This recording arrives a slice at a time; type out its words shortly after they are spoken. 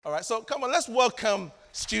All right, so come on, let's welcome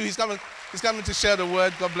Stu. He's coming to share the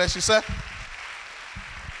word. God bless you, sir.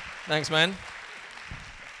 Thanks, man.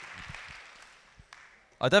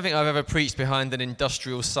 I don't think I've ever preached behind an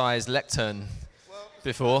industrial-sized lectern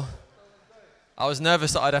before. I was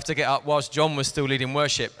nervous that I'd have to get up whilst John was still leading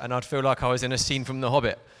worship, and I'd feel like I was in a scene from The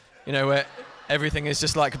Hobbit, you know, where everything is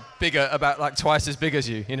just like bigger, about like twice as big as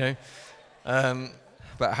you, you know.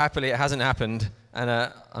 But happily, it hasn't happened, and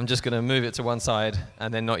I'm just going to move it to one side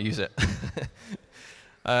and then not use it.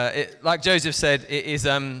 Like Joseph said, it is.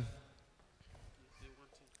 Sorry,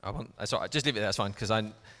 just leave it there. That's fine, because I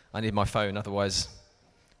need my phone. Otherwise,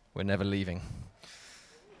 we're never leaving.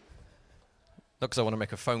 Not because I want to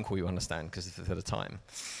make a phone call, you understand, because it's at a time.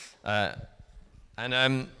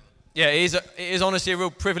 It is honestly a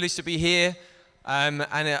real privilege to be here.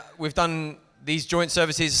 We've done these joint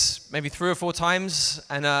services maybe 3 or 4 times.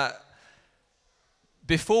 And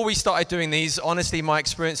before we started doing these, honestly, my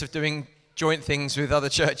experience of doing joint things with other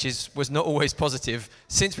churches was not always positive.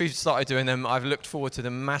 Since we've started doing them, I've looked forward to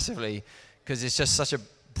them massively, because it's just such a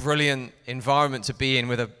brilliant environment to be in,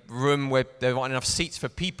 with a room where there aren't enough seats for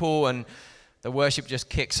people, and the worship just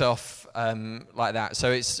kicks off like that.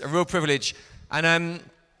 So it's a real privilege. And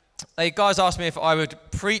guys asked me if I would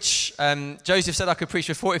preach. Joseph said I could preach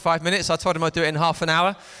for 45 minutes. I told him I'd do it in half an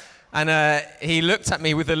hour. And he looked at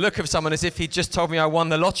me with the look of someone as if he'd just told me I won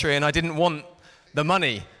the lottery and I didn't want the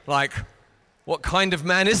money. Like, what kind of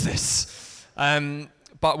man is this?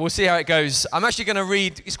 But we'll see how it goes. I'm actually going to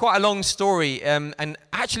read, it's quite a long story, and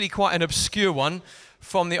actually quite an obscure one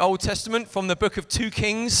from the Old Testament, from the book of 2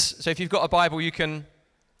 Kings. So if you've got a Bible, you can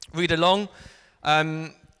read along.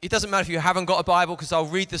 It doesn't matter if you haven't got a Bible, because I'll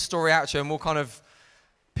read the story out to you and we'll kind of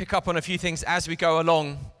pick up on a few things as we go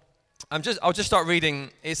along. I'll just start reading.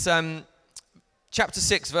 It's chapter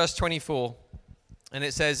 6, verse 24. And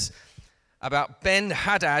it says about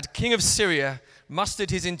Ben-Hadad, king of Syria, mustered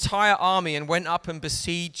his entire army and went up and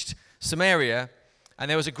besieged Samaria. And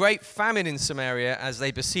there was a great famine in Samaria as they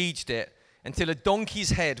besieged it, until a donkey's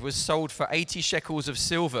head was sold for 80 shekels of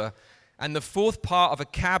silver, and the 4th part of a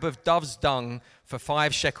cab of dove's dung for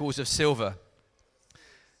 5 shekels of silver.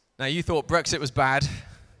 Now, you thought Brexit was bad,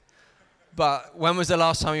 but when was the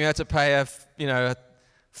last time you had to pay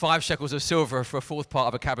 5 shekels of silver for a 4th part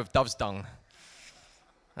of a cab of dove's dung?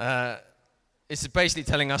 It's basically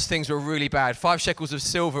telling us things were really bad. 5 shekels of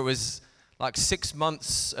silver was like 6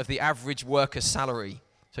 months of the average worker's salary.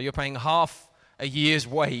 So you're paying half a year's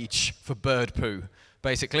wage for bird poo,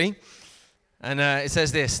 basically. And it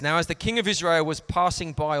says this: Now as the king of Israel was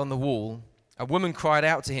passing by on the wall, a woman cried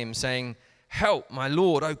out to him, saying, "Help, my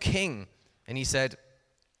lord, O king." And he said,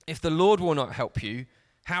 "If the Lord will not help you,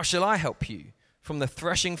 how shall I help you? From the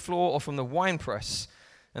threshing floor or from the winepress?"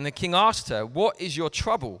 And the king asked her, "What is your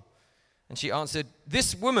trouble?" And she answered,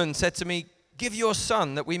 "This woman said to me, 'Give your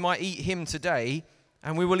son that we might eat him today,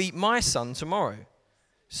 and we will eat my son tomorrow.'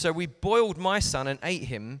 So we boiled my son and ate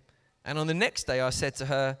him. And on the next day I said to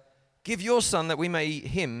her, 'Give your son that we may eat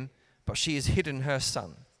him,' but she has hidden her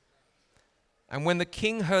son." And when the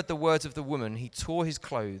king heard the words of the woman, he tore his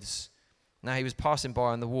clothes. Now he was passing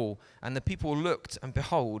by on the wall, and the people looked, and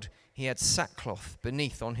behold, he had sackcloth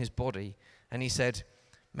beneath on his body. And he said,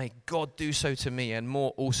 "May God do so to me, and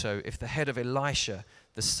more also, if the head of Elisha,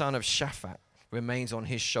 the son of Shaphat, remains on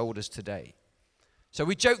his shoulders today." So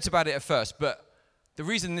we joked about it at first, but the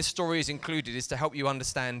reason this story is included is to help you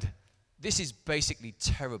understand this is basically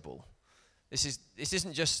terrible. This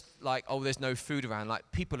isn't just like, oh, there's no food around.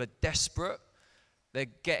 Like, people are desperate. They're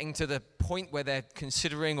getting to the point where they're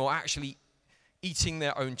considering or actually eating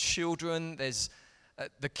their own children. There's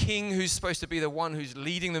the king, who's supposed to be the one who's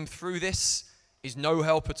leading them through this, is no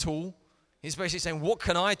help at all. He's basically saying, "What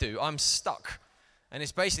can I do? I'm stuck." And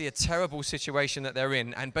it's basically a terrible situation that they're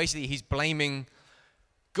in. And basically he's blaming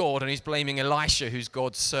God, and he's blaming Elisha, who's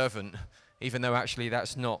God's servant, even though actually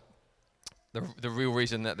that's not the real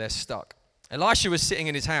reason that they're stuck. Elisha was sitting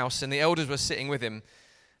in his house, and the elders were sitting with him.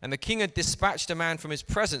 And the king had dispatched a man from his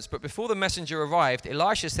presence. But before the messenger arrived,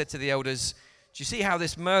 Elisha said to the elders, "Do you see how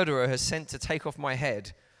this murderer has sent to take off my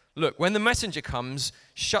head? Look, when the messenger comes,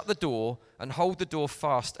 shut the door and hold the door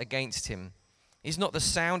fast against him. Is not the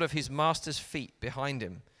sound of his master's feet behind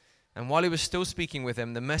him?" And while he was still speaking with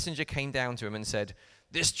him, the messenger came down to him and said,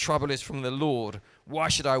 "This trouble is from the Lord. Why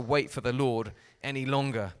should I wait for the Lord any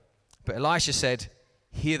longer?" But Elisha said,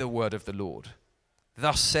 "Hear the word of the Lord.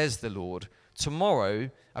 Thus says the Lord, tomorrow,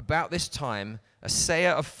 about this time, a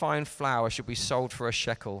seah of fine flour should be sold for a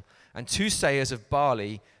shekel, and 2 seahs of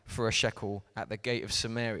barley for a shekel at the gate of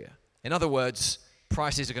Samaria." In other words,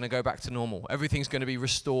 prices are going to go back to normal. Everything's going to be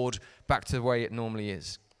restored back to the way it normally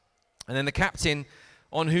is. And then the captain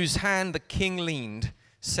on whose hand the king leaned,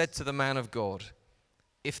 said to the man of God,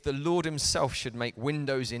 "If the Lord himself should make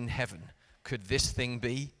windows in heaven, could this thing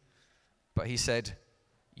be?" But he said,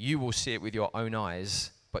 "You will see it with your own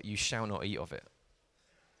eyes, but you shall not eat of it."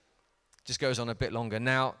 Just goes on a bit longer.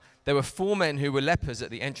 Now, there were 4 men who were lepers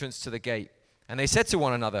at the entrance to the gate, and they said to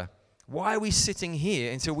one another, "Why are we sitting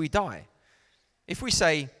here until we die? If we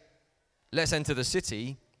say, 'Let's enter the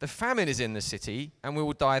city,' the famine is in the city, and we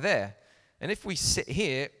will die there. And if we sit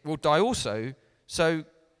here, we'll die also. So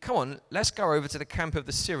come on, let's go over to the camp of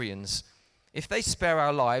the Syrians. If they spare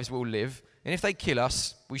our lives, we'll live, and if they kill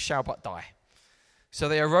us, we shall but die." So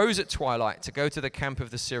they arose at twilight to go to the camp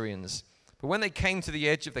of the Syrians. But when they came to the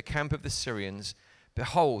edge of the camp of the Syrians,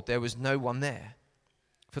 behold, there was no one there.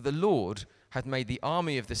 For the Lord had made the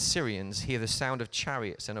army of the Syrians hear the sound of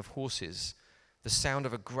chariots and of horses, the sound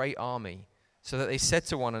of a great army, so that they said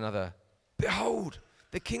to one another, "Behold,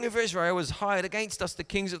 the king of Israel has hired against us the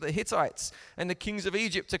kings of the Hittites and the kings of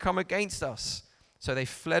Egypt to come against us." So they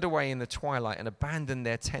fled away in the twilight and abandoned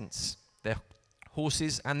their tents, their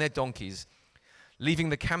horses and their donkeys, leaving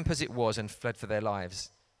the camp as it was, and fled for their lives.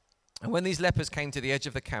 And when these lepers came to the edge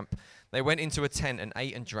of the camp, they went into a tent and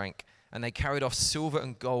ate and drank, and they carried off silver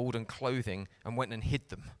and gold and clothing and went and hid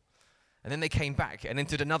them. And then they came back and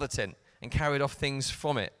entered another tent and carried off things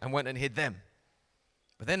from it and went and hid them.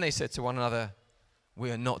 But then they said to one another, "We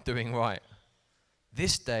are not doing right.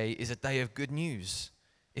 This day is a day of good news.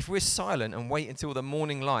 If we're silent and wait until the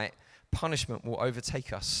morning light, punishment will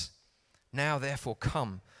overtake us. Now therefore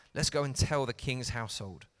come, let's go and tell the king's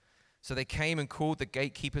household." So they came and called the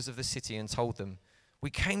gatekeepers of the city and told them, "We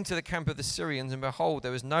came to the camp of the Syrians, and behold,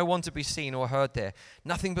 there was no one to be seen or heard there,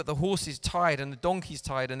 nothing but the horses tied and the donkeys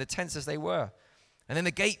tied and the tents as they were." And then the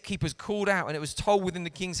gatekeepers called out, and it was told within the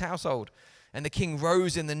king's household. And the king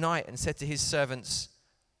rose in the night and said to his servants,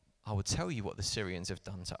 "I will tell you what the Syrians have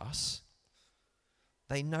done to us.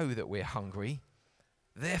 They know that we're hungry.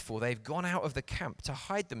 Therefore, they've gone out of the camp to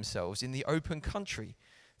hide themselves in the open country,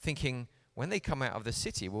 thinking, when they come out of the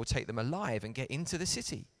city, we'll take them alive and get into the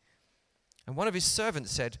city." And one of his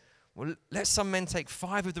servants said, "Well, let some men take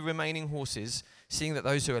 5 of the remaining horses, seeing that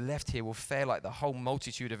those who are left here will fare like the whole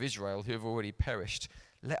multitude of Israel who have already perished.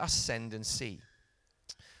 Let us send and see."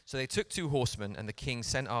 So they took 2 horsemen, and the king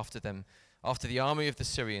sent after them, after the army of the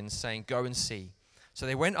Syrians, saying, "Go and see." So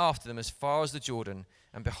they went after them as far as the Jordan,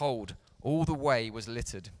 and behold, all the way was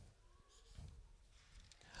littered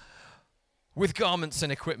with garments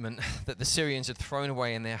and equipment that the Syrians had thrown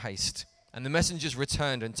away in their haste. And the messengers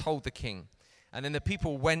returned and told the king. And then the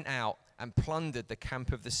people went out and plundered the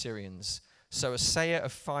camp of the Syrians. So a seah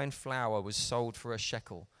of fine flour was sold for a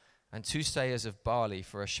shekel, and 2 seahs of barley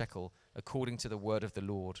for a shekel, according to the word of the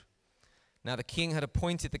Lord. Now the king had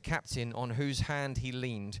appointed the captain on whose hand he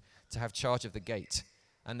leaned to have charge of the gate.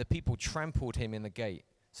 And the people trampled him in the gate,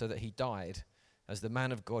 so that he died, as the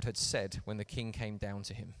man of God had said when the king came down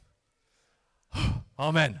to him.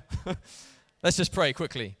 Amen. Let's just pray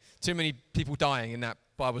quickly. Too many people dying in that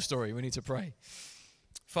Bible story. We need to pray.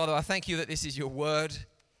 Father, I thank you that this is your word.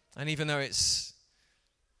 And even though it's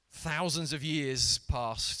thousands of years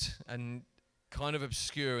past and kind of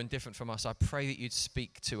obscure and different from us, I pray that you'd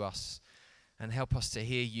speak to us and help us to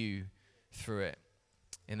hear you through it.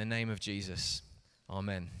 In the name of Jesus.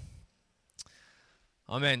 Amen.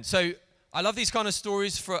 Amen. So I love these kind of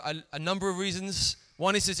stories for a number of reasons.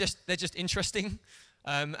 One is they're just interesting,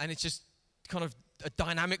 and it's just kind of a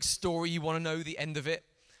dynamic story. You want to know the end of it.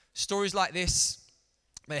 Stories like this,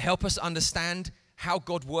 they help us understand how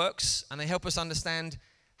God works, and they help us understand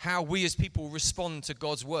how we as people respond to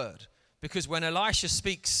God's word. Because when Elisha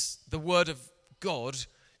speaks the word of God,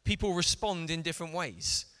 people respond in different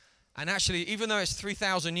ways. And actually, even though it's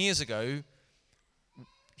 3,000 years ago,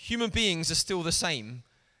 human beings are still the same.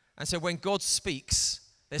 And so when God speaks,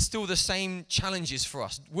 there's still the same challenges for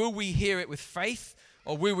us. Will we hear it with faith,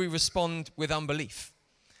 or will we respond with unbelief?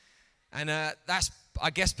 And that's,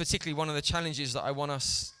 I guess, particularly one of the challenges that I want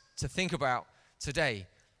us to think about today.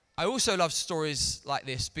 I also love stories like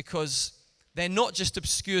this because they're not just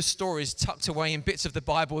obscure stories tucked away in bits of the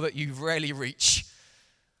Bible that you rarely reach.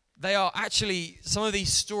 They are actually, some of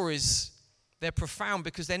these stories, they're profound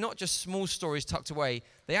because they're not just small stories tucked away.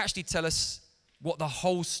 They actually tell us what the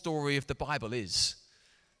whole story of the Bible is.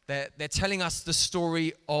 They're telling us the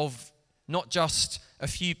story of not just a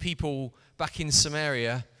few people back in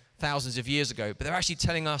Samaria thousands of years ago, but they're actually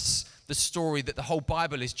telling us the story that the whole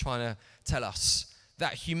Bible is trying to tell us,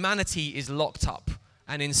 that humanity is locked up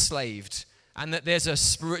and enslaved, and that there's a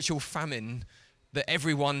spiritual famine that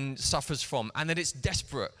everyone suffers from, and that it's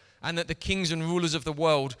desperate, and that the kings and rulers of the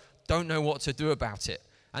world don't know what to do about it.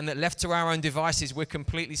 and that left to our own devices, we're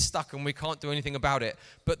completely stuck and we can't do anything about it,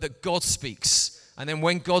 but that God speaks. And then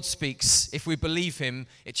when God speaks, if we believe him,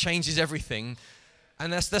 it changes everything.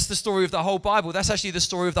 And that's the story of the whole Bible. That's actually the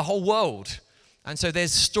story of the whole world. And so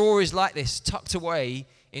there's stories like this tucked away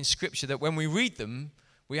in Scripture that when we read them,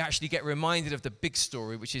 we actually get reminded of the big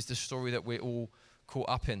story, which is the story that we're all caught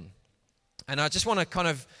up in. And I just want to kind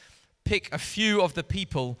of pick a few of the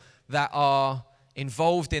people that are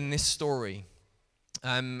involved in this story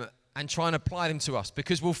and try and apply them to us,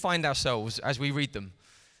 because we'll find ourselves as we read them.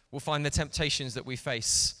 We'll find the temptations that we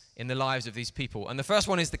face in the lives of these people. And the first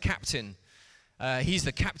one is the captain. He's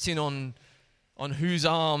the captain on whose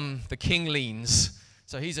arm the king leans.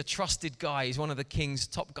 So he's a trusted guy. He's one of the king's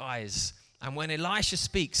top guys. And when Elisha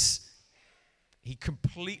speaks, he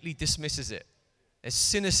completely dismisses it. There's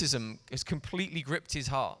cynicism has completely gripped his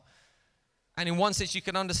heart. And in one sense, you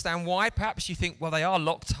can understand why. Perhaps you think, well, they are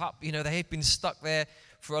locked up. You know, they've been stuck there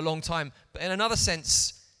for a long time. But in another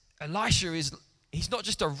sense, Elisha he's not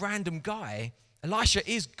just a random guy. Elisha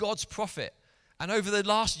is God's prophet. And over the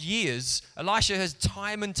last years, Elisha has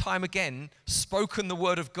time and time again spoken the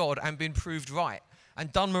word of God and been proved right,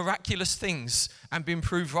 and done miraculous things and been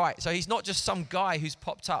proved right. So he's not just some guy who's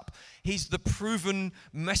popped up. He's the proven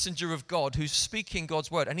messenger of God who's speaking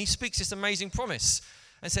God's word. And he speaks this amazing promise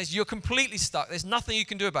and says, you're completely stuck. There's nothing you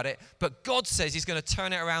can do about it. But God says he's going to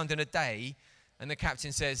turn it around in a day. And the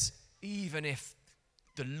captain says, even if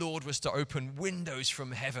the Lord was to open windows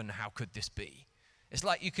from heaven, how could this be? It's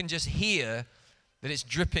like you can just hear that it's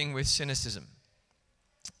dripping with cynicism.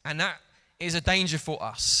 And that is a danger for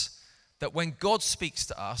us, that when God speaks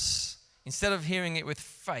to us, instead of hearing it with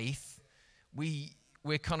faith,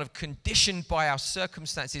 we're kind of conditioned by our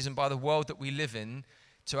circumstances and by the world that we live in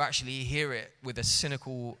to actually hear it with a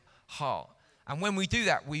cynical heart. And when we do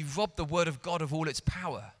that, we rob the word of God of all its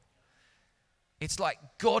power. It's like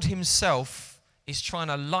God himself is trying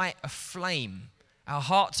to light a flame. Our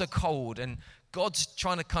hearts are cold, and God's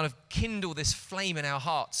trying to kind of kindle this flame in our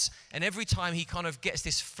hearts. And every time he kind of gets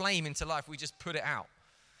this flame into life, we just put it out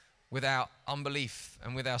with our unbelief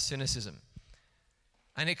and with our cynicism.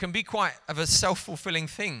 And it can be quite of a self-fulfilling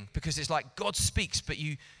thing, because it's like God speaks, but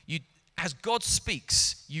you as God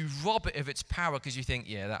speaks, you rob it of its power because you think,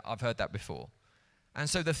 yeah, I've heard that before. And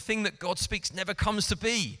so the thing that God speaks never comes to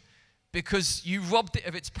be, because you robbed it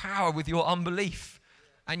of its power with your unbelief.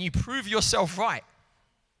 And you prove yourself right.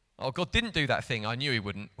 Oh, God didn't do that thing. I knew he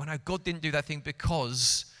wouldn't. Well, no, God didn't do that thing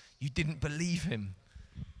because you didn't believe him.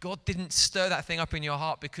 God didn't stir that thing up in your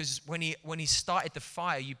heart because when he started the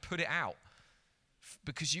fire, you put it out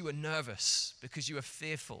because you were nervous, because you were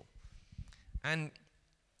fearful. And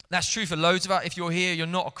that's true for loads of us. If you're here, you're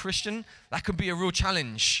not a Christian, that can be a real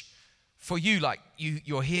challenge for you. Like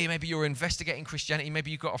you're here, maybe you're investigating Christianity,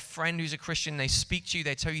 maybe you've got a friend who's a Christian, they speak to you,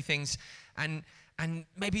 they tell you things, and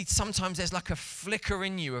maybe sometimes there's like a flicker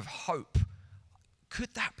in you of hope.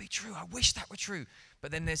 Could that be true? I wish that were true.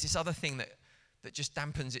 But then there's this other thing that just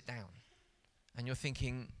dampens it down. And you're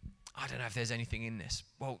thinking, I don't know if there's anything in this.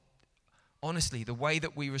 Well, honestly, the way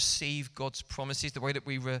that we receive God's promises, the way that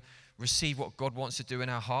we receive what God wants to do in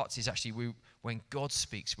our hearts is actually when God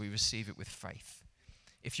speaks, we receive it with faith.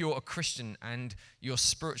 If you're a Christian and your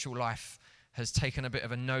spiritual life has taken a bit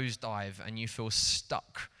of a nosedive and you feel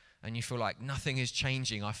stuck and you feel like nothing is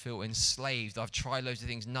changing, I feel enslaved, I've tried loads of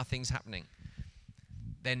things, nothing's happening,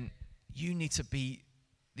 then you need to be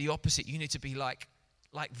the opposite. You need to be like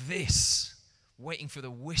this, waiting for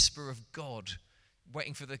the whisper of God,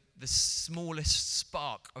 waiting for the smallest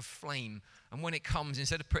spark of flame. And when it comes,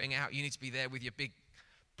 instead of putting it out, you need to be there with your big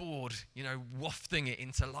board, wafting it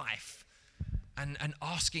into life and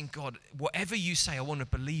asking God, whatever you say, I want to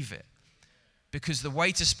believe it. Because the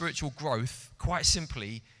way to spiritual growth, quite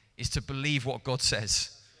simply, is to believe what God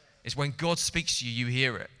says. It's when God speaks to you, you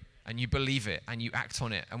hear it and you believe it and you act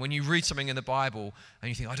on it. And when you read something in the Bible and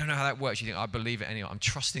you think, I don't know how that works, you think, I believe it anyway. I'm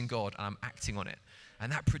trusting God and I'm acting on it.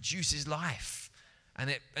 And that produces life. And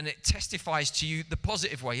it testifies to you the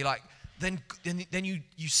positive way. You're like, then you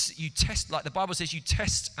test, like the Bible says, you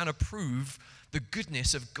test and approve the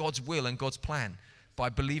goodness of God's will and God's plan by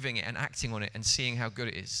believing it and acting on it and seeing how good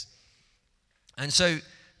it is. And so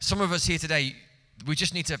some of us here today, we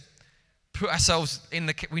just need to put ourselves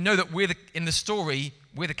we know that in the story,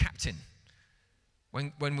 we're the captain.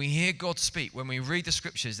 When we hear God speak, when we read the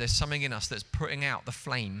scriptures, there's something in us that's putting out the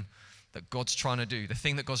flame that God's trying to do. The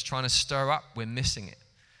thing that God's trying to stir up, we're missing it.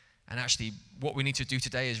 And actually, what we need to do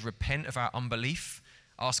today is repent of our unbelief,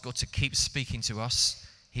 ask God to keep speaking to us.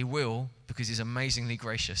 He will, because he's amazingly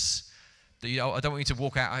gracious. I don't want you to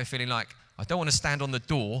walk out here feeling like, I don't want to stand on the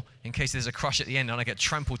door in case there's a crush at the end and I get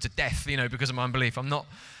trampled to death, because of my unbelief. I'm not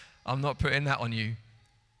putting that on you.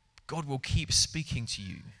 God will keep speaking to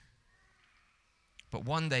you. But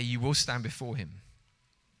one day you will stand before him.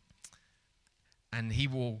 And he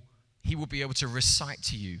will be able to recite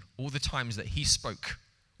to you all the times that he spoke,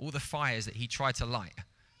 all the fires that he tried to light,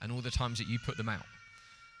 and all the times that you put them out.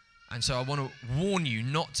 And so I want to warn you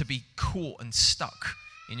not to be caught and stuck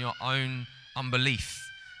in your own unbelief,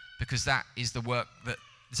 because that is the work that,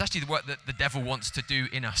 it's actually the work that the devil wants to do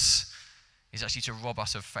in us, is actually to rob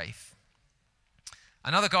us of faith.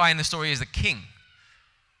 Another guy in the story is the king.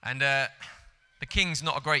 And the king's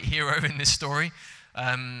not a great hero in this story.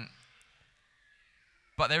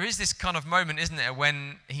 But there is this kind of moment, isn't there,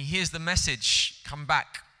 when he hears the message come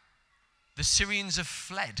back, the Syrians have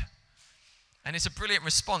fled. And it's a brilliant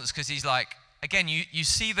response, because he's like, again, you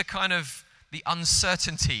see the kind of the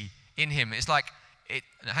uncertainty in him. It's like,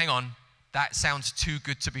 hang on, that sounds too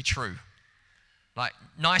good to be true. Like,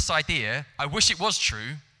 nice idea. I wish it was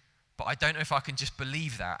true, but I don't know if I can just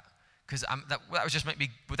believe that, because that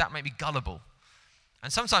would that make me gullible?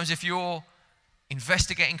 And sometimes if you're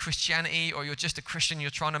investigating Christianity, or you're just a Christian, you're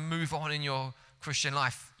trying to move on in your Christian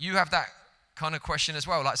life, you have that kind of question as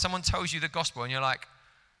well. Like, someone tells you the gospel and you're like,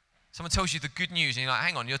 someone tells you the good news and you're like,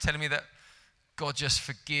 hang on, you're telling me that God just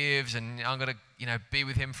forgives and I'm going to, be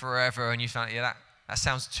with him forever, and you find, yeah, that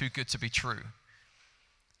sounds too good to be true.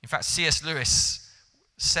 In fact, C.S. Lewis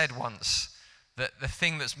said once that the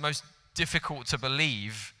thing that's most difficult to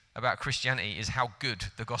believe about Christianity is how good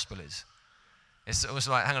the gospel is. It's almost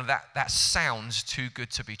like, hang on, that sounds too good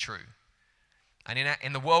to be true. And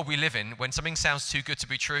in the world we live in, when something sounds too good to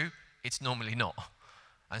be true, it's normally not.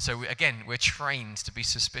 And so, we're trained to be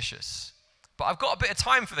suspicious. But I've got a bit of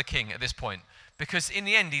time for the king at this point, because in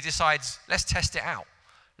the end, he decides, let's test it out.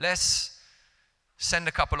 Let's send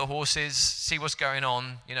a couple of horses, see what's going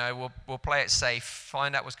on. We'll play it safe,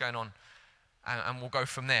 find out what's going on, and we'll go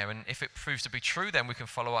from there. And if it proves to be true, then we can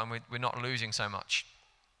follow on. We're not losing so much.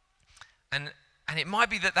 And it might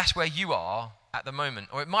be that that's where you are at the moment,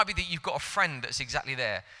 or it might be that you've got a friend that's exactly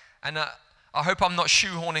there. And I hope I'm not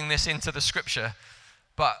shoehorning this into the scripture,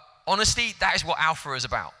 but honestly, that is what Alpha is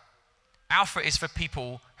about. Alpha is for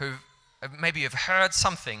people who maybe have heard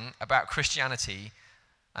something about Christianity,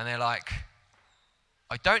 and they're like,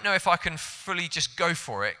 I don't know if I can fully just go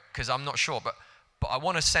for it, because I'm not sure, but I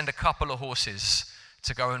want to send a couple of horses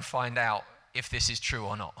to go and find out if this is true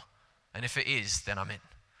or not. And if it is, then I'm in.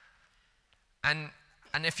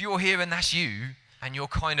 And if you're here and that's you, and you're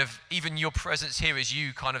kind of, even your presence here is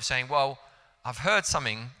you kind of saying, well, I've heard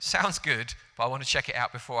something, sounds good, but I want to check it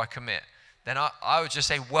out before I commit, then I would just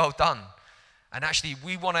say, well done. And actually,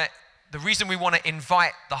 the reason we want to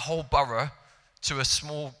invite the whole borough to a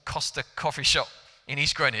small Costa coffee shop in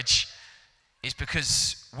East Greenwich is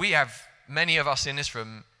because many of us in this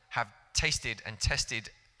room have tasted and tested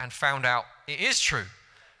and found out it is true.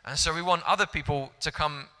 And so we want other people to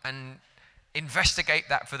come and investigate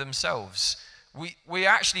that for themselves. We're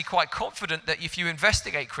actually quite confident that if you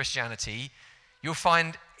investigate Christianity, you'll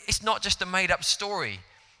find it's not just a made-up story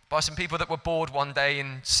by some people that were bored one day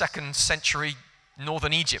in 2nd century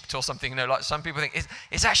northern Egypt or something. Like some people think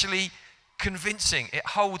it's actually convincing. It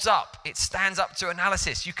holds up. It stands up to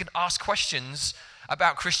analysis. You can ask questions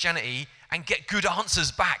about Christianity and get good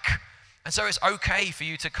answers back. And so it's okay for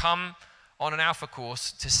you to come on an Alpha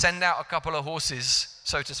course, to send out a couple of horses,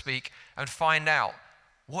 so to speak, and find out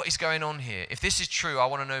what is going on here. If this is true, I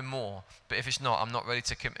want to know more. But if it's not, I'm not ready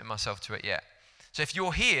to commit myself to it yet. So if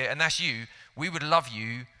you're here and that's you, we would love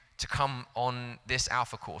you to come on this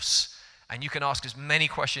Alpha course. And you can ask as many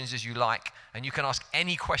questions as you like, and you can ask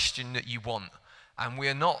any question that you want. And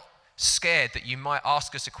we're not scared that you might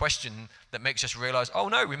ask us a question that makes us realize, oh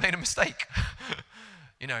no, we made a mistake.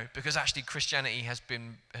 Because actually Christianity has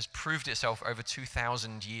proved itself over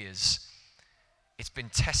 2,000 years. It's been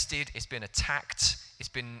tested, it's been attacked, it's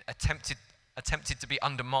been attempted to be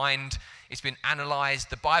undermined, it's been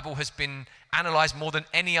analyzed. The Bible has been analyzed more than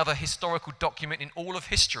any other historical document in all of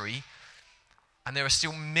history, and there are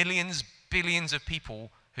still millions, billions of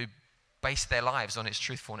people who base their lives on its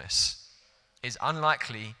truthfulness. It's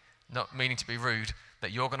unlikely, not meaning to be rude,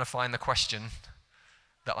 that you're going to find the question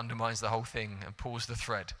that undermines the whole thing and pulls the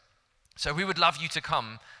thread. So we would love you to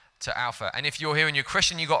come to Alpha. And if you're here and you're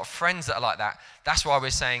Christian, you've got friends that are like that, that's why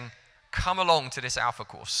we're saying, come along to this Alpha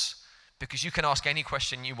course, because you can ask any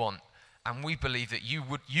question you want. And we believe that you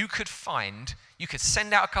could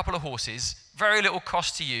send out a couple of horses, very little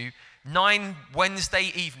cost to you, 9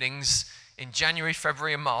 Wednesday evenings in January,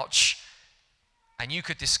 February, and March, and you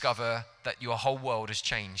could discover that your whole world has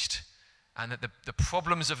changed. and that the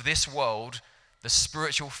problems of this world, the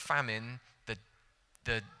spiritual famine,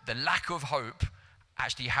 the lack of hope,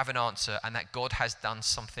 actually have an answer, and that God has done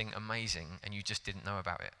something amazing and you just didn't know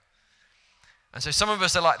about it. And so some of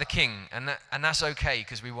us are like the king, and that's okay,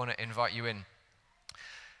 because we want to invite you in.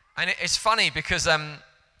 And it's funny because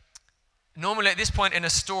normally at this point in a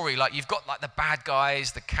story, like you've got like the bad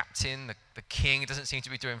guys, the captain, the king doesn't seem to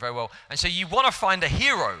be doing very well. And so you want to find a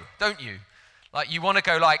hero, don't you? Like you want to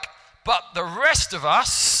go like, but the rest of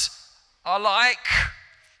us are like,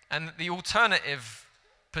 and the alternative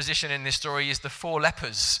position in this story is the 4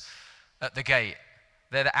 lepers at the gate.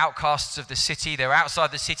 They're the outcasts of the city. They're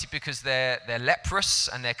outside the city because they're leprous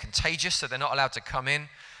and they're contagious, so they're not allowed to come in.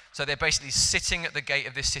 So they're basically sitting at the gate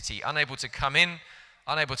of this city, unable to come in,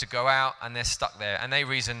 unable to go out, and they're stuck there. And they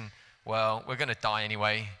reason, well, we're going to die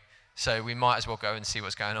anyway, so we might as well go and see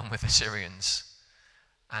what's going on with the Syrians.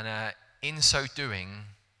 And in so doing,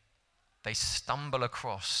 they stumble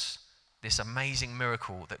across this amazing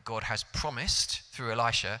miracle that God has promised through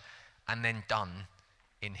Elisha and then done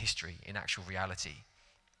in history, in actual reality.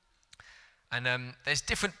 And there's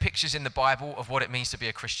different pictures in the Bible of what it means to be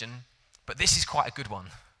a Christian, but this is quite a good one.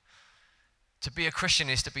 To be a Christian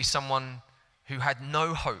is to be someone who had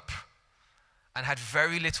no hope and had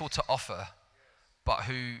very little to offer, but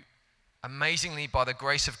who, amazingly, by the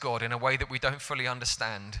grace of God, in a way that we don't fully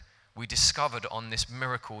understand, we discovered on this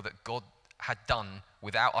miracle that God had done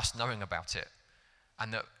without us knowing about it,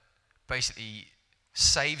 and that basically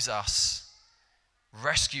saves us,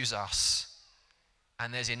 rescues us,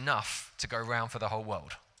 and there's enough to go around for the whole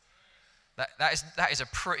world. That is a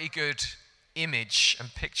pretty good image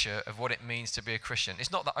and picture of what it means to be a Christian.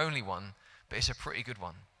 It's not the only one, but it's a pretty good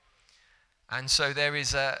one. And so there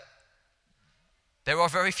are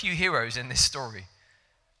very few heroes in this story.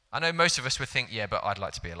 I know most of us would think, yeah, but I'd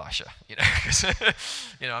like to be Elisha, because,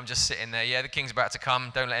 I'm just sitting there. Yeah, the king's about to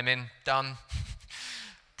come. Don't let him in. Done.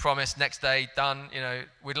 Promise, next day, done.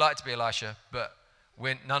 We'd like to be Elisha, but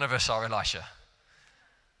none of us are Elisha.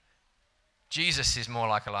 Jesus is more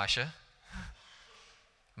like Elisha.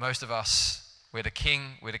 Most of us, we're the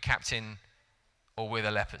king, we're the captain, or we're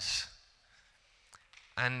the lepers.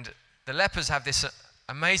 And the lepers have this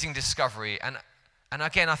amazing discovery, and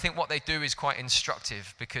again, I think what they do is quite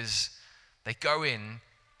instructive, because they go in,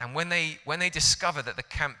 and when they discover that the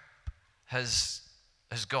camp has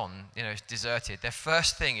gone, it's deserted, their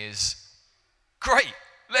first thing is, great,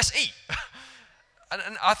 let's eat.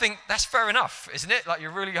 And I think that's fair enough, isn't it? Like,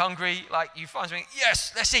 you're really hungry, like you find something,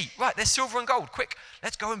 yes, let's eat. Right, there's silver and gold, quick,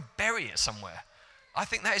 let's go and bury it somewhere. I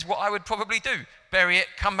think that is what I would probably do. Bury it,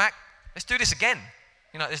 come back, let's do this again.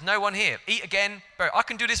 There's no one here. Eat again, bury. I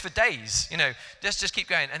can do this for days, let's just keep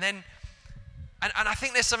going. And then, and I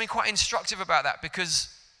think there's something quite instructive about that, because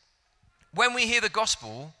when we hear the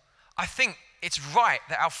gospel, I think it's right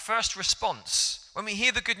that our first response, when we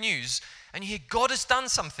hear the good news, and you hear God has done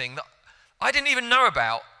something that I didn't even know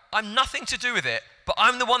about, I'm nothing to do with it, but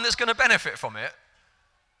I'm the one that's going to benefit from it,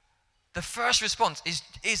 the first response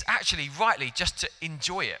is actually rightly just to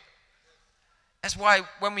enjoy it. That's why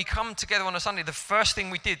when we come together on a Sunday, the first thing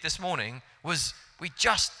we did this morning was we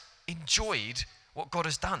just enjoyed what God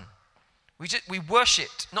has done. We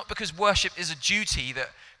worshipped, not because worship is a duty that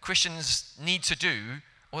Christians need to do,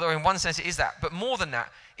 although in one sense it is that, but more than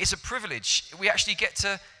that, it's a privilege. We actually get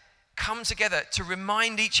to come together to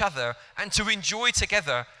remind each other and to enjoy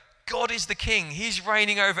together. God is the King. He's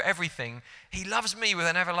reigning over everything. He loves me with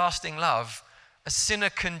an everlasting love, a sinner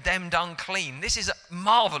condemned unclean. This is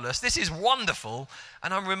marvelous. This is wonderful.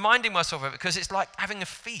 And I'm reminding myself of it because it's like having a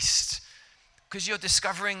feast, because you're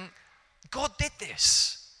discovering God did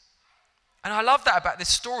this. And I love that about this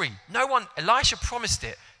story. Elisha promised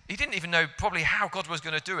it. He didn't even know probably how God was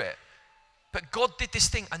going to do it. But God did this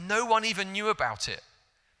thing and no one even knew about it.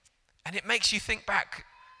 And it makes you think back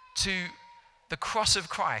to the cross of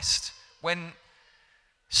Christ, when,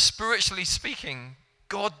 spiritually speaking,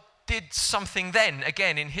 God did something then,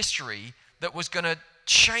 again in history, that was going to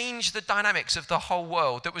change the dynamics of the whole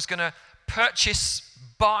world, that was going to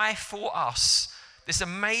buy for us this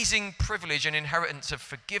amazing privilege and inheritance of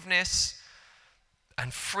forgiveness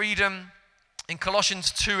and freedom. In Colossians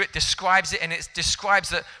 2, it describes it, and it describes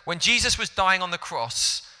that when Jesus was dying on the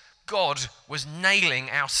cross, God was nailing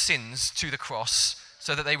our sins to the cross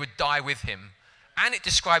so that they would die with him. And it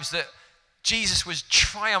describes that Jesus was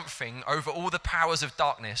triumphing over all the powers of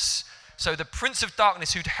darkness. So the prince of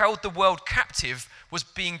darkness who'd held the world captive was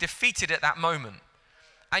being defeated at that moment.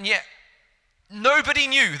 And yet, nobody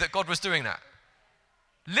knew that God was doing that.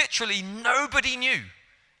 Literally nobody knew.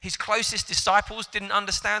 His closest disciples didn't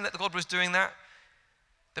understand that God was doing that.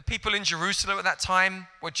 The people in Jerusalem at that time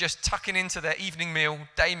were just tucking into their evening meal,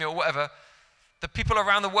 day meal, whatever. The people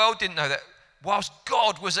around the world didn't know that whilst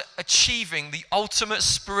God was achieving the ultimate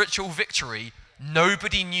spiritual victory,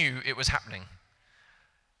 nobody knew it was happening.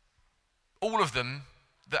 All of them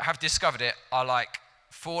that have discovered it are like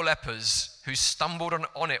 4 lepers who stumbled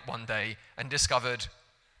on it one day and discovered,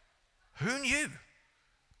 who knew?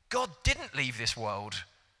 God didn't leave this world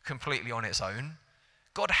completely on its own.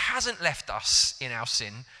 God hasn't left us in our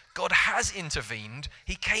sin. God has intervened.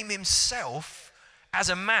 He came himself as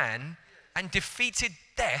a man and defeated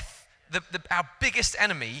death, our biggest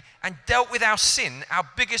enemy, and dealt with our sin, our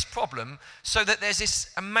biggest problem, so that there's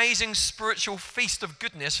this amazing spiritual feast of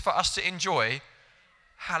goodness for us to enjoy.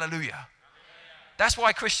 Hallelujah. That's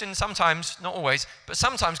why Christians sometimes, not always, but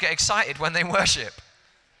sometimes get excited when they worship.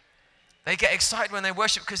 They get excited when they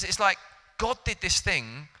worship because it's like, God did this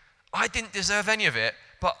thing. I didn't deserve any of it,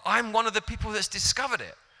 but I'm one of the people that's discovered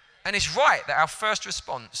it. And it's right that our first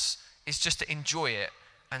response is just to enjoy it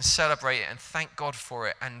and celebrate it and thank God for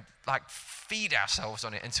it and like feed ourselves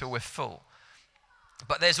on it until we're full.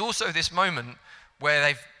 But there's also this moment where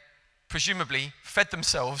they've presumably fed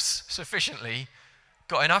themselves sufficiently,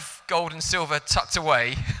 got enough gold and silver tucked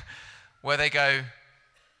away, where they go,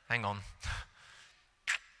 hang on,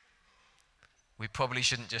 we probably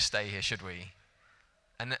shouldn't just stay here, should we?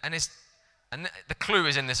 And the clue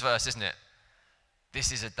is in this verse, isn't it?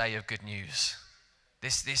 This is a day of good news.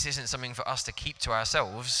 This isn't something for us to keep to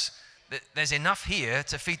ourselves. There's enough here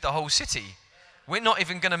to feed the whole city. We're not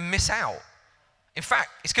even going to miss out. In fact,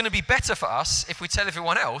 it's going to be better for us if we tell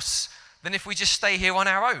everyone else than if we just stay here on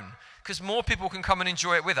our own, because more people can come and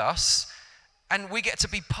enjoy it with us, and we get to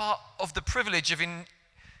be part of the privilege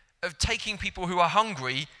of taking people who are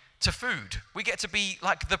hungry to food. We get to be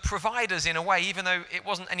like the providers in a way, even though it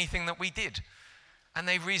wasn't anything that we did. And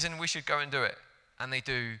they reason we should go and do it. And they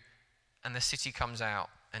do. And the city comes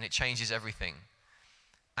out and it changes everything.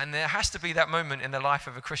 And there has to be that moment in the life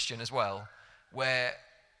of a Christian as well, where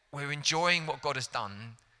we're enjoying what God has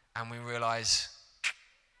done and we realize,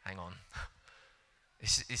 hang on,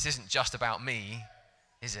 this isn't just about me,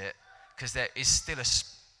 is it? Because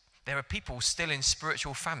there are people still in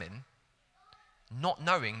spiritual famine, not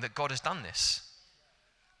knowing that God has done this.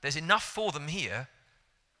 There's enough for them here,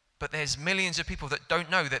 but there's millions of people that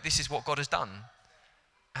don't know that this is what God has done.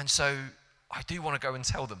 And so I do want to go and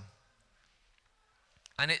tell them.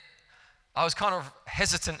 And I was kind of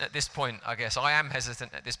hesitant at this point, I guess. I am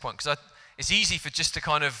hesitant at this point because it's easy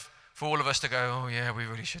for all of us to go, oh yeah, we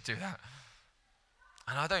really should do that.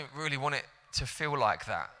 And I don't really want it to feel like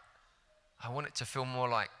that. I want it to feel more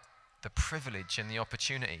like the privilege and the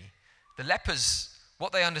opportunity. The lepers,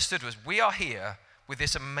 what they understood was, we are here with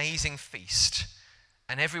this amazing feast,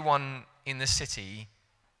 and everyone in the city,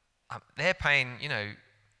 they're paying,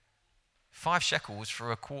 5 shekels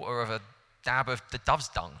for a quarter of a dab of the dove's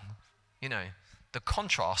dung. The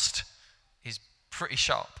contrast is pretty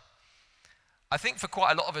sharp. I think for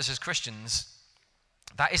quite a lot of us as Christians,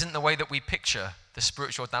 that isn't the way that we picture the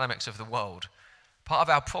spiritual dynamics of the world. Part of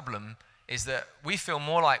our problem is that we feel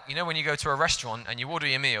more like, when you go to a restaurant and you order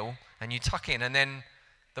your meal and you tuck in, and then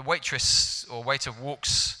the waitress or waiter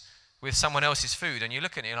walks with someone else's food and you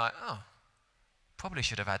look at it and you're like, oh, probably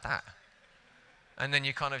should have had that. And then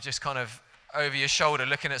you kind of over your shoulder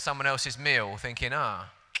looking at someone else's meal thinking, I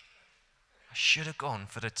should have gone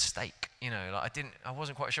for the steak. I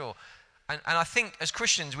wasn't quite sure. And I think as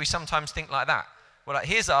Christians, we sometimes think like that. Well,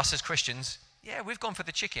 here's us as Christians. Yeah, we've gone for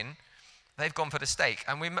the chicken. They've gone for the steak.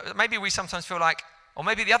 And maybe we sometimes feel like, or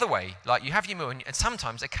maybe the other way, like you have your meal and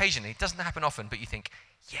sometimes, occasionally, it doesn't happen often, but you think,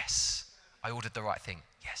 yes, I ordered the right thing.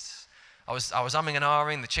 Yes. I was umming and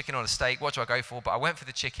ahhing, the chicken or the steak, what do I go for? But I went for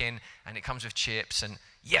the chicken and it comes with chips and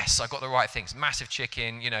yes, I got the right things. Massive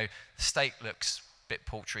chicken, the steak looks a bit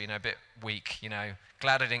paltry, a bit weak,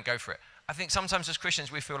 glad I didn't go for it. I think sometimes as Christians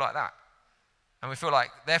we feel like that. And we feel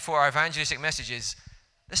like, therefore our evangelistic message is,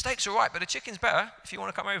 the steak's all right, but the chicken's better if you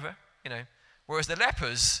want to come over, Whereas the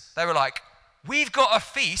lepers, they were like, we've got a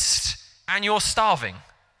feast and you're starving.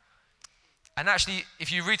 And actually,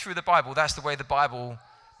 if you read through the Bible, that's the way the Bible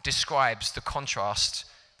describes the contrast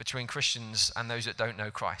between Christians and those that don't know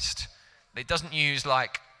Christ. It doesn't use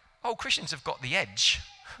like, oh, Christians have got the edge.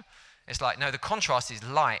 It's like, no, the contrast is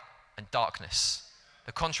light and darkness.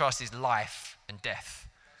 The contrast is life and death.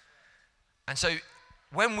 And so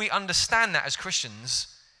when we understand that as Christians,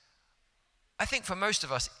 I think for most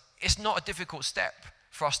of us, it's not a difficult step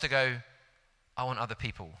for us to go, I want other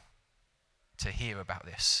people to hear about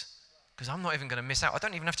this. Because I'm not even going to miss out. I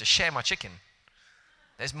don't even have to share my chicken.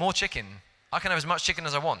 There's more chicken. I can have as much chicken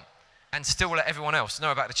as I want and still let everyone else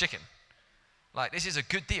know about the chicken. Like, this is a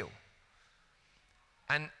good deal.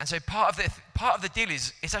 And so part of the deal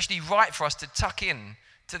is it's actually right for us to tuck in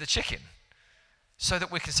to the chicken so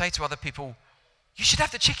that we can say to other people, you should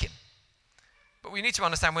have the chicken. But we need to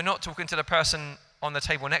understand we're not talking to the person on the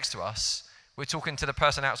table next to us. We're talking to the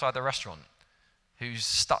person outside the restaurant who's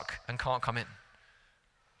stuck and can't come in.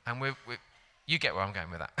 And you get where I'm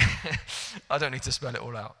going with that. I don't need to spell it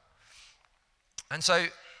all out. And so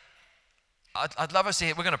I'd love us to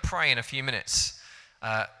hear, we're going to pray in a few minutes.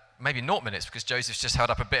 Maybe 0 minutes, because Joseph's just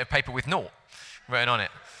held up a bit of paper with 0 written on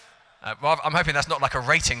it. I'm hoping that's not like a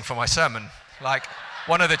rating for my sermon. Like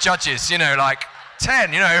one of the judges, like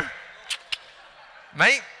 10,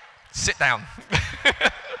 Mate, sit down.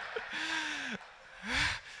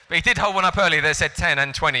 But he did hold one up earlier that said 10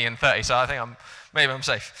 and 20 and 30, so I think maybe I'm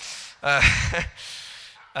safe.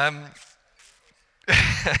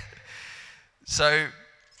 So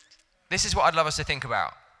this is what I'd love us to think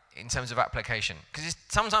about in terms of application. Because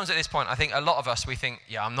sometimes at this point, I think a lot of us, we think,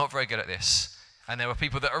 yeah, I'm not very good at this. And there are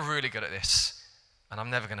people that are really good at this. And I'm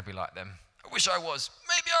never going to be like them. I wish I was.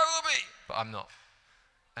 Maybe I will be. But I'm not.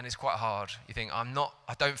 And it's quite hard. You think, I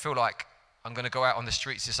don't feel like I'm going to go out on the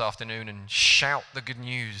streets this afternoon and shout the good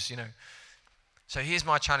news, So here's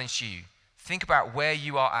my challenge to you. Think about where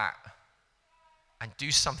you are at and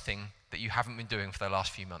do something that you haven't been doing for the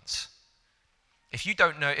last few months. If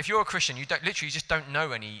you're a Christian, you just don't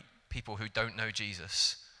know any people who don't know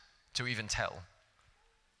Jesus to even tell.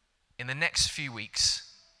 In the next few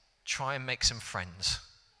weeks, try and make some friends.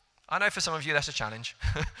 I know for some of you that's a challenge.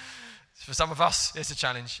 For some of us, it's a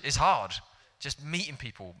challenge. It's hard. Just meeting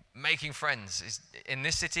people, making friends. In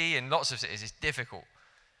this city, in lots of cities, it's difficult.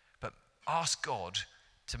 But ask God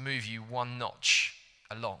to move you one notch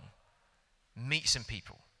along. Meet some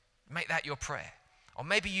people. Make that your prayer. Or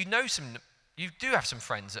maybe you do have some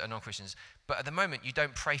friends that are non-Christians, but at the moment you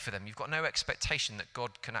don't pray for them. You've got no expectation that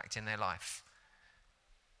God can act in their life.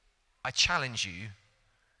 I challenge you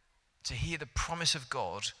to hear the promise of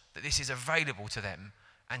God that this is available to them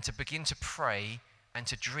and to begin to pray and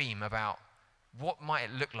to dream about what might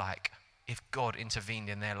it look like if God intervened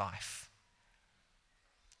in their life.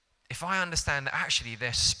 If I understand that actually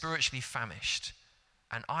they're spiritually famished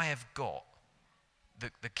and I have got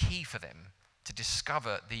the key for them to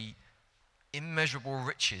discover the immeasurable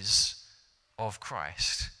riches of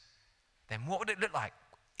Christ, then what would it look like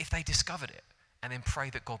if they discovered it and then pray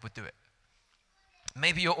that God would do it?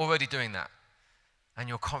 Maybe you're already doing that and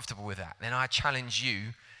you're comfortable with that. Then I challenge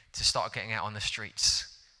you to start getting out on the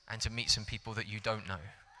streets and to meet some people that you don't know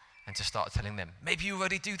and to start telling them. Maybe you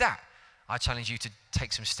already do that. I challenge you to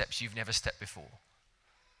take some steps you've never stepped before.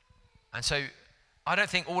 And so I don't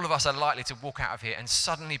think all of us are likely to walk out of here and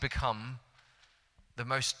suddenly become the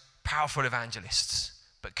most powerful evangelists.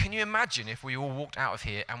 But can you imagine if we all walked out of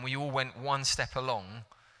here and we all went one step along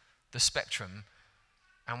the spectrum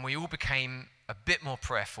and we all became a bit more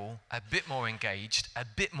prayerful, a bit more engaged, a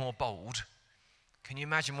bit more bold? Can you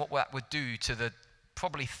imagine what that would do to the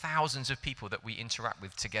probably thousands of people that we interact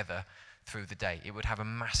with together through the day? It would have a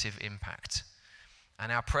massive impact.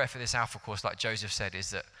 And our prayer for this Alpha course, like Joseph said,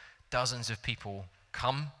 is that dozens of people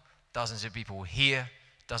come, dozens of people hear,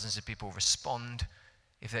 dozens of people respond.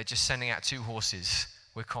 If they're just sending out 2 horses,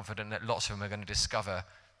 we're confident that lots of them are going to discover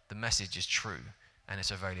the message is true and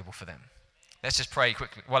it's available for them. Let's just pray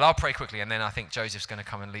quickly. Well, I'll pray quickly, and then I think Joseph's going to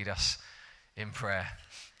come and lead us in prayer.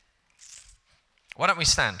 Why don't we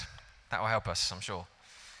stand? That will help us, I'm sure.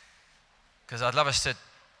 Because I'd love us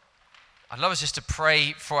just to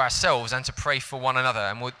pray for ourselves and to pray for one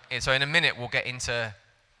another. And so in a minute, we'll get into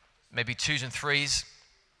maybe 2s and 3s,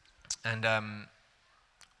 and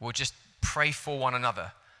we'll just pray for one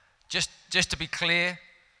another. Just to be clear,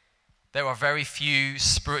 there are very few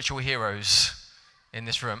spiritual heroes in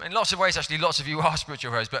this room. In lots of ways, actually, lots of you are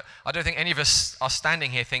spiritual heroes, but I don't think any of us are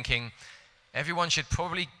standing here thinking, everyone should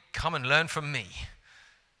probably come and learn from me.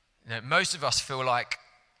 Most of us feel like,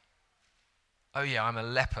 oh yeah, I'm a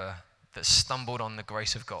leper that stumbled on the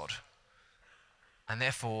grace of God. And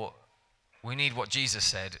therefore, we need what Jesus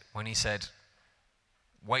said when he said,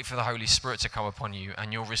 wait for the Holy Spirit to come upon you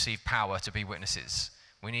and you'll receive power to be witnesses.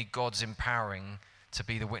 We need God's empowering to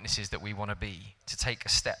be the witnesses that we want to be, to take a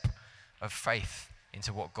step of faith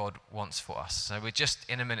into what God wants for us. So we're just,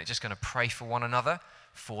 in a minute, just going to pray for one another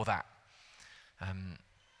for that.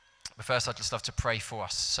 But first, I'd just love to pray for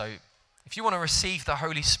us. So if you want to receive the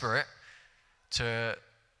Holy Spirit, to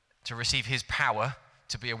receive his power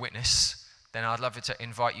to be a witness, then I'd love to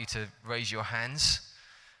invite you to raise your hands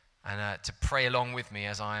and to pray along with me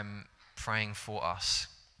as I'm praying for us.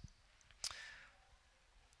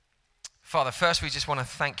 Father, first we just want to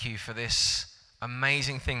thank you for this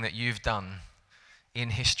amazing thing that you've done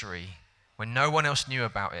in history, when no one else knew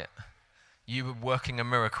about it, you were working a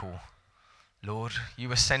miracle. Lord, you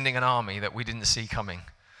were sending an army that we didn't see coming,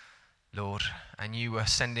 Lord, and you were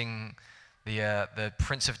sending the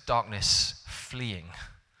prince of darkness fleeing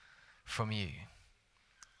from you.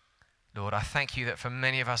 Lord, I thank you that for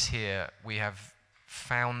many of us here, we have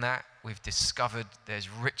found that, we've discovered there's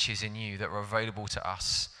riches in you that are available to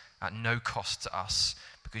us at no cost to us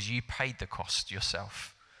because you paid the cost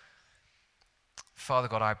yourself. Father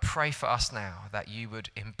God, I pray for us now that you would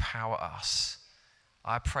empower us.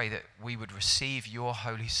 I pray that we would receive your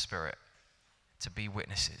Holy Spirit to be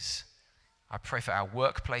witnesses. I pray for our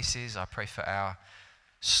workplaces, I pray for our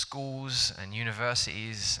schools and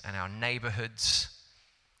universities and our neighborhoods.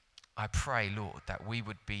 I pray, Lord, that we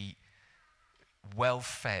would be well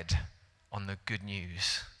fed on the good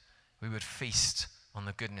news. We would feast on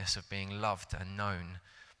the goodness of being loved and known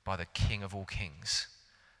by the King of all kings.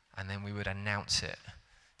 And then we would announce it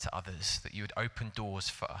to others, that you would open doors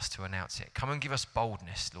for us to announce it. Come and give us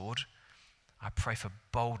boldness, Lord. I pray for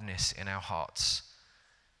boldness in our hearts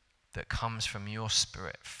that comes from your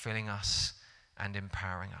Spirit, filling us and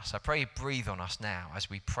empowering us. I pray you breathe on us now as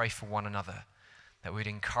we pray for one another, that we'd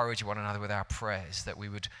encourage one another with our prayers, that we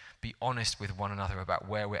would be honest with one another about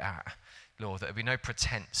where we're at. Lord, that there'd be no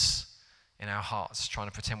pretense in our hearts, trying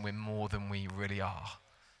to pretend we're more than we really are.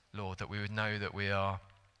 Lord, that we would know that we are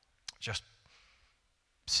just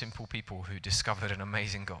simple people who discovered an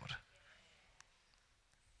amazing God.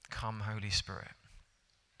 Come, Holy Spirit.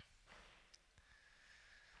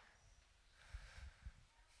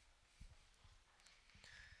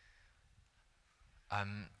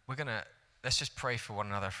 Let's just pray for one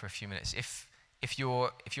another for a few minutes. If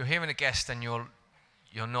you're hearing a guest and you're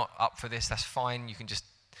not up for this, that's fine. You can just,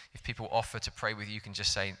 if people offer to pray with you, you can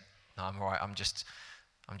just say, no, I'm all right. I'm just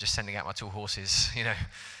sending out my two horses. You know,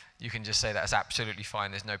 you can just say that's absolutely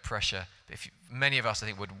fine. There's no pressure. But many of us, I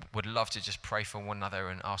think, would love to just pray for one another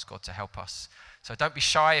and ask God to help us. So don't be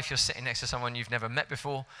shy if you're sitting next to someone you've never met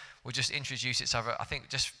before. We'll just introduce each other. I think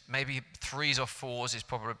just maybe 3s or 4s is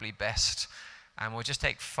probably best. And we'll just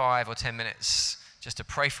take 5 or 10 minutes just to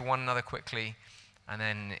pray for one another quickly. And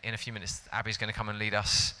then in a few minutes, Abby's going to come and lead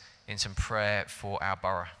us in some prayer for our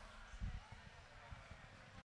borough.